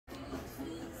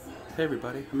Hey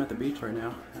everybody, I'm at the beach right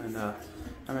now, and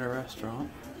I'm at a restaurant,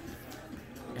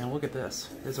 and look at this.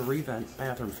 It's a Revent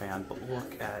bathroom fan, but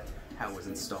look at how it was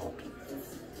installed.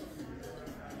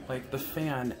 Like, the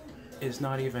fan is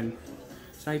not even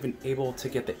able to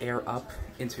get the air up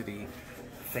into the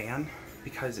fan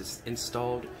because it's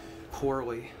installed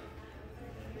poorly.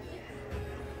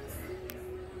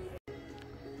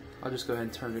 I'll just go ahead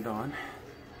and turn it on.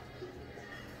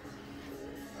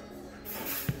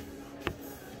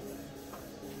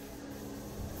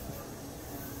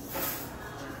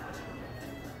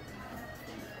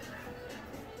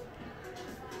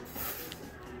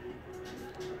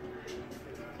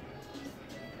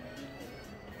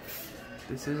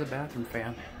 This is a bathroom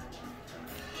fan.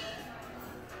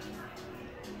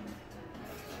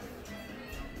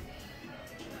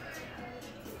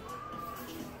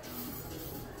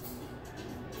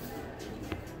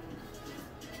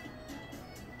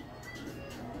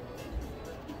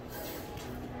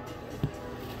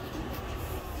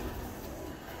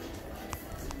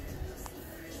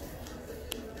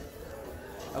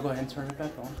 I'll go ahead and turn it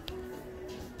back on.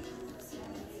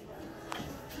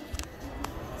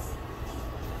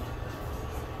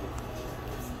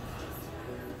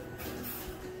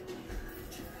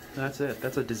 That's it.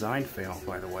 That's a design fail,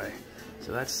 by the way.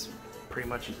 So that's pretty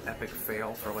much an epic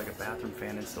fail for like a bathroom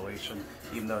fan installation,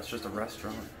 even though it's just a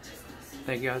restaurant.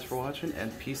 Thank you guys for watching,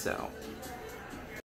 and peace out.